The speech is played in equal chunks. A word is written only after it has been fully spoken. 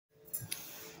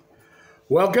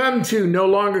Welcome to No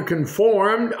Longer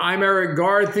Conformed. I'm Erik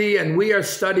Garthe, and we are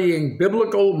studying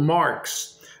biblical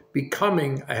marks,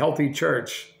 becoming a healthy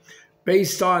church,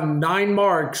 based on 9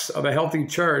 marks of a healthy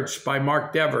church by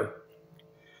Mark Dever.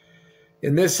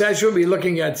 In this session, we'll be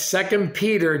looking at 2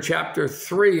 Peter chapter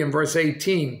 3 and verse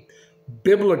 18,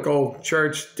 biblical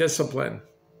church discipline,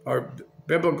 or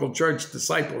biblical church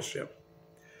discipleship.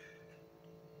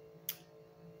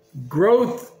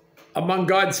 Growth among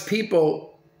God's people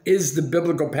is the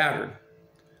biblical pattern,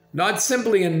 not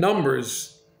simply in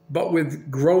numbers, but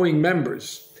with growing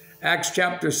members. Acts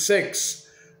chapter 6,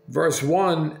 verse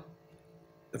 1,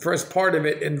 the first part of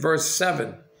it in verse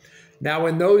 7. Now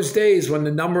in those days when the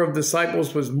number of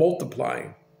disciples was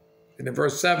multiplying, and in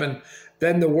verse 7,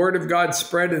 then the word of God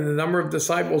spread and the number of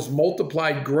disciples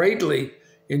multiplied greatly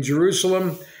in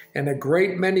Jerusalem, and a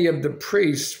great many of the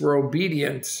priests were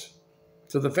obedient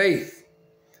to the faith.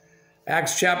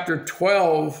 Acts chapter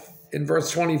 12 in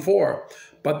verse 24,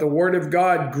 but the word of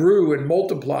God grew and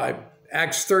multiplied.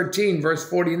 Acts 13 verse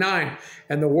 49,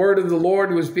 and the word of the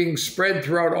Lord was being spread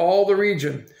throughout all the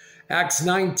region. Acts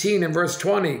 19 and verse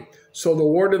 20, so the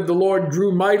word of the Lord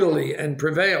grew mightily and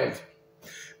prevailed.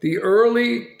 The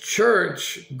early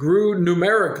church grew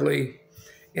numerically,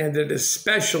 and it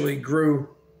especially grew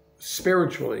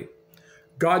spiritually.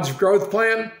 God's growth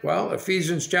plan? Well,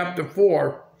 Ephesians chapter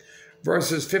 4,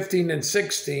 verses 15 and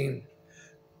 16,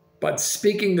 but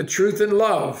speaking the truth in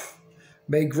love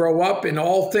may grow up in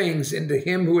all things into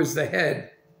him who is the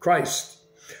head, Christ,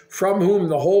 from whom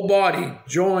the whole body,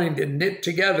 joined and knit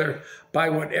together by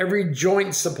what every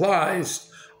joint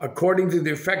supplies, according to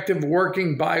the effective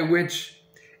working by which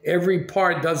every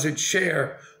part does its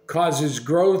share, causes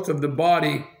growth of the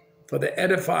body for the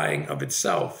edifying of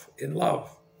itself in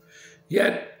love.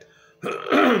 Yet,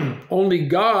 only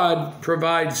God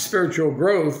provides spiritual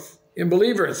growth in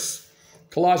believers.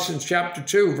 Colossians chapter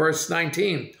 2, verse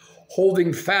 19,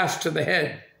 holding fast to the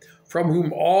head, from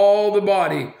whom all the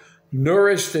body,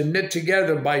 nourished and knit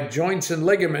together by joints and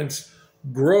ligaments,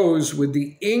 grows with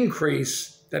the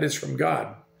increase that is from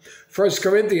God. 1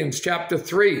 Corinthians chapter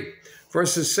 3,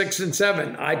 verses 6 and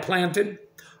 7, I planted,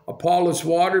 Apollos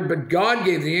watered, but God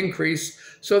gave the increase,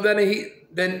 so that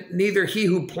then neither he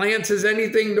who plants is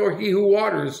anything nor he who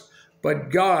waters, but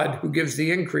God who gives the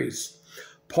increase.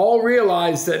 Paul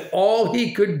realized that all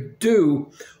he could do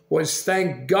was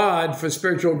thank God for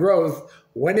spiritual growth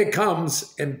when it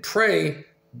comes and pray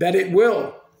that it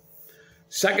will.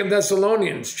 2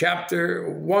 Thessalonians chapter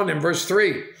 1 and verse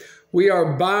 3, we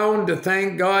are bound to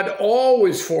thank God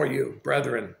always for you,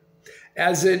 brethren,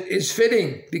 as it is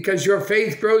fitting, because your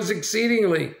faith grows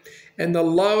exceedingly, and the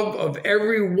love of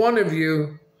every one of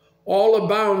you all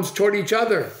abounds toward each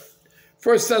other.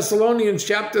 1 Thessalonians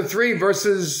chapter 3,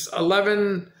 verses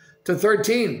 11 to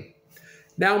 13.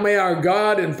 Now may our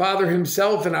God and Father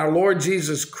himself and our Lord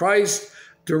Jesus Christ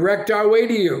direct our way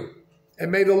to you.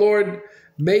 And may the Lord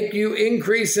make you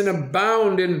increase and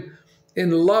abound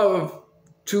in love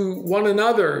to one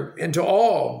another and to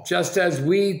all, just as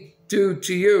we do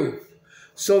to you,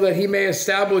 so that he may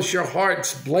establish your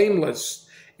hearts blameless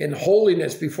in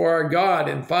holiness before our God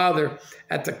and Father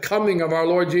at the coming of our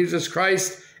Lord Jesus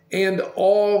Christ and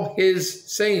all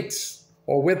his saints,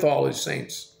 or with all his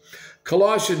saints.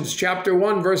 Colossians chapter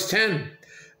 1, verse 10,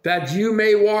 that you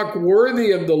may walk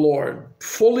worthy of the Lord,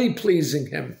 fully pleasing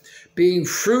him, being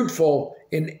fruitful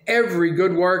in every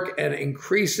good work and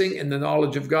increasing in the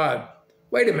knowledge of God.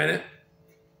 Wait a minute.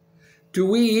 Do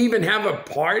we even have a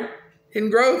part in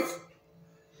growth?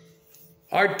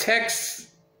 Our text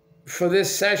for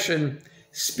this session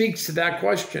speaks to that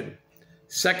question.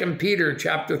 2 Peter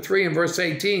chapter 3 and verse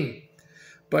 18,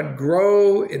 but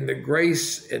grow in the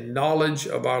grace and knowledge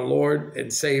of our Lord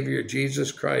and Savior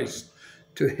Jesus Christ.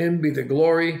 To him be the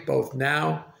glory both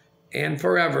now and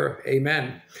forever.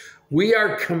 Amen. We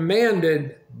are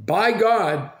commanded by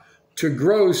God to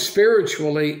grow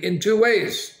spiritually in 2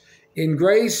 ways, in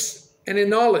grace and in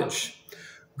knowledge.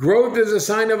 Growth is a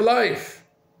sign of life.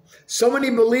 So many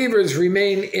believers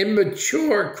remain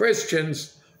immature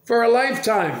Christians for a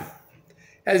lifetime,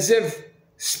 as if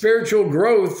spiritual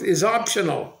growth is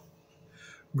optional.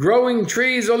 Growing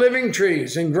trees are living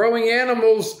trees, and growing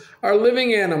animals are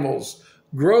living animals.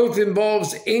 Growth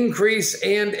involves increase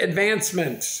and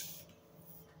advancement.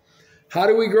 How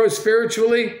do we grow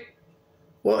spiritually?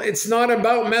 Well, it's not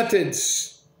about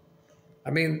methods. I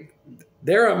mean,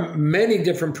 there are many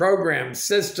different programs,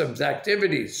 systems,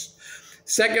 activities.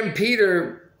 2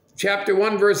 Peter chapter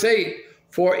 1, verse 8,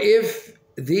 for if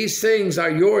these things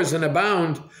are yours and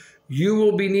abound, you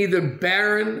will be neither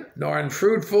barren nor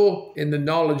unfruitful in the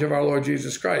knowledge of our Lord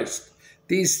Jesus Christ.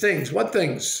 These things, what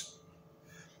things?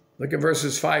 Look at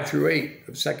verses 5 through 8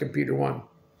 of 2 Peter 1.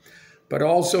 But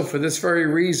also for this very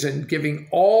reason, giving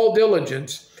all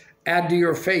diligence, add to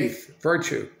your faith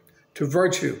virtue, to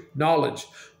virtue, knowledge,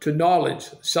 to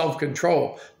knowledge,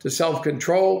 self-control, to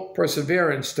self-control,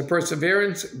 perseverance, to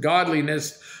perseverance,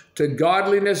 godliness, to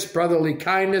godliness, brotherly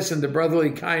kindness, and to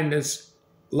brotherly kindness,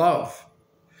 love.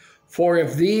 For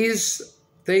if these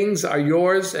things are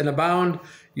yours and abound,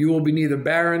 you will be neither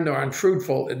barren nor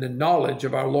unfruitful in the knowledge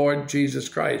of our Lord Jesus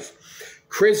Christ.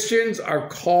 Christians are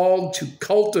called to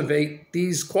cultivate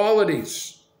these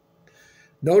qualities.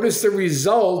 Notice the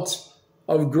result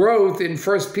of growth in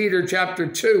 1 Peter chapter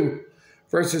 2,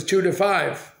 verses 2 to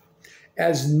 5.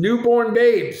 As newborn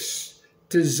babes,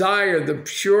 desire the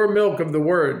pure milk of the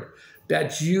word,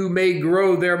 that you may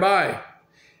grow thereby.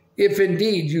 If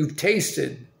indeed you've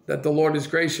tasted that the Lord is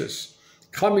gracious,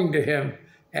 coming to him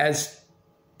as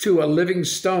to a living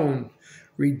stone,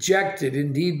 rejected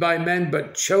indeed by men,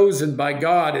 but chosen by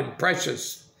God and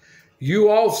precious. You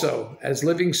also, as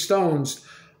living stones,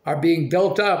 are being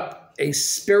built up a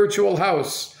spiritual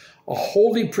house, a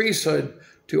holy priesthood,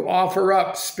 to offer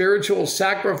up spiritual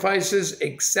sacrifices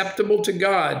acceptable to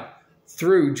God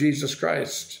through Jesus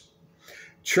Christ.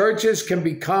 Churches can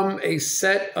become a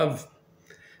set of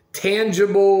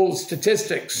tangible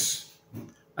statistics,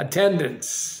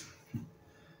 attendance,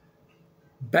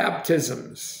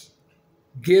 baptisms,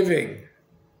 giving,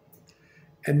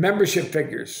 and membership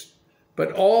figures.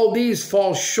 But all these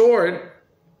fall short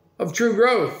of true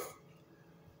growth.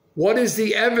 What is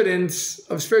the evidence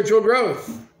of spiritual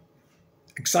growth?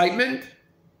 Excitement,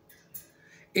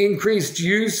 increased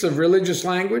use of religious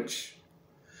language,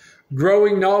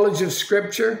 growing knowledge of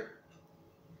Scripture,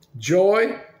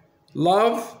 joy,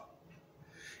 love,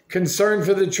 concern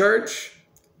for the church,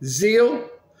 zeal,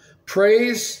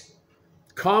 praise,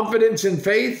 confidence in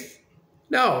faith?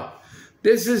 No,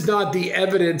 this is not the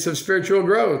evidence of spiritual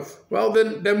growth. Well,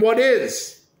 then what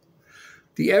is?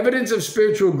 The evidence of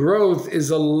spiritual growth is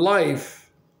a life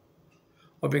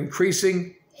of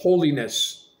increasing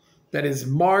holiness that is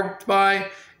marked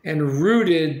by and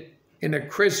rooted in a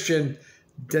Christian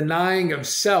denying of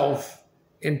self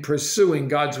in pursuing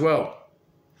God's will.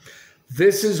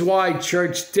 This is why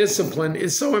church discipline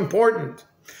is so important,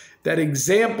 that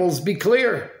examples be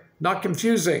clear, not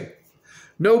confusing.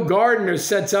 No gardener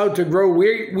sets out to grow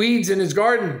weeds in his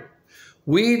garden.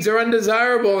 Weeds are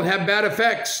undesirable and have bad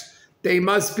effects. They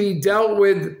must be dealt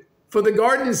with for the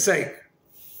garden's sake.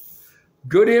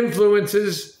 Good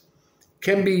influences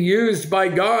can be used by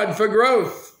God for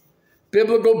growth.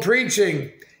 Biblical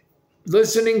preaching,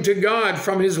 listening to God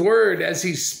from his word as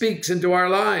he speaks into our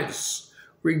lives,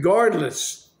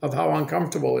 regardless of how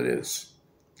uncomfortable it is.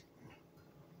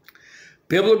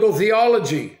 Biblical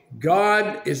theology,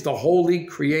 God is the holy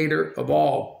creator of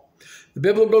all. The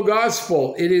biblical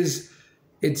gospel,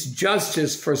 it's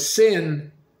justice for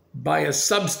sin by a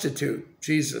substitute,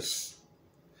 Jesus.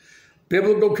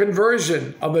 Biblical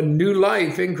conversion of a new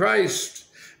life in Christ.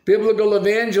 Biblical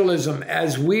evangelism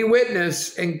as we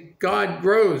witness and God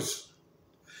grows.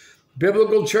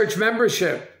 Biblical church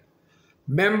membership,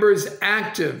 members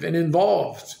active and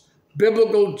involved.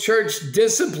 Biblical church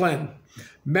discipline,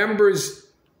 members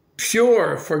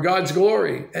pure for God's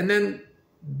glory. And then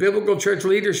biblical church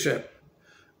leadership,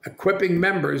 equipping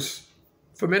members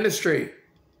for ministry.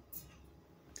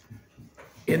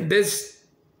 In this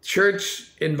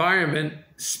church environment,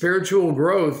 spiritual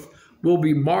growth will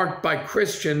be marked by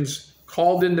Christians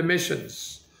called into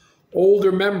missions,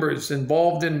 older members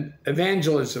involved in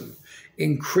evangelism,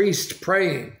 increased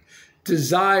praying,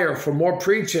 desire for more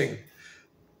preaching,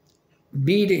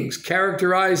 meetings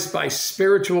characterized by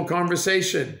spiritual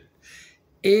conversation,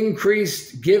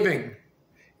 increased giving,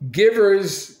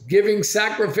 givers giving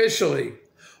sacrificially,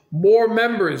 more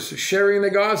members sharing the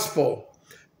gospel,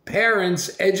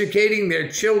 parents educating their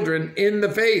children in the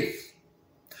faith.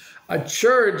 A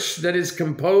church that is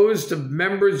composed of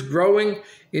members growing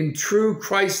in true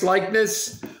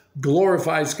Christ-likeness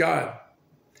glorifies God.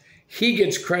 He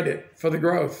gets credit for the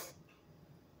growth.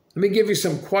 Let me give you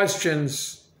some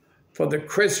questions for the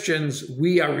Christians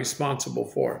we are responsible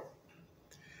for.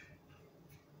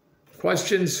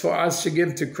 Questions for us to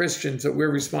give to Christians that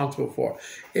we're responsible for.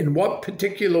 In what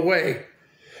particular way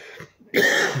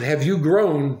have you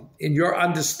grown in your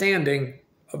understanding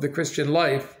of the Christian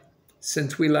life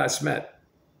since we last met?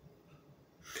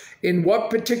 In what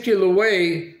particular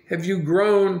way have you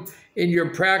grown in your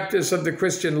practice of the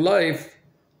Christian life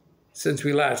since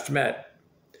we last met?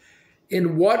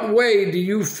 In what way do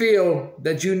you feel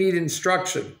that you need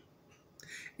instruction?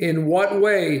 In what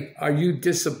way are you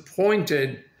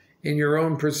disappointed in your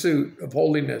own pursuit of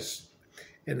holiness?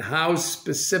 And how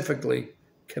specifically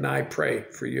can I pray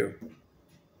for you?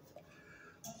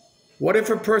 What if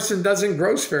a person doesn't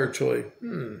grow spiritually?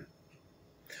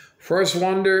 First,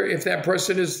 wonder if that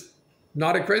person is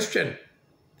not a Christian.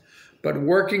 But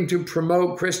working to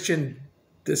promote Christian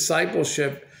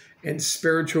discipleship and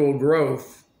spiritual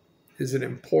growth is an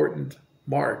important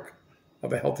mark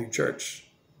of a healthy church.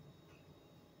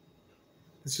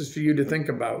 This is for you to think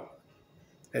about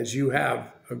as you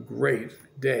have a great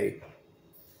day.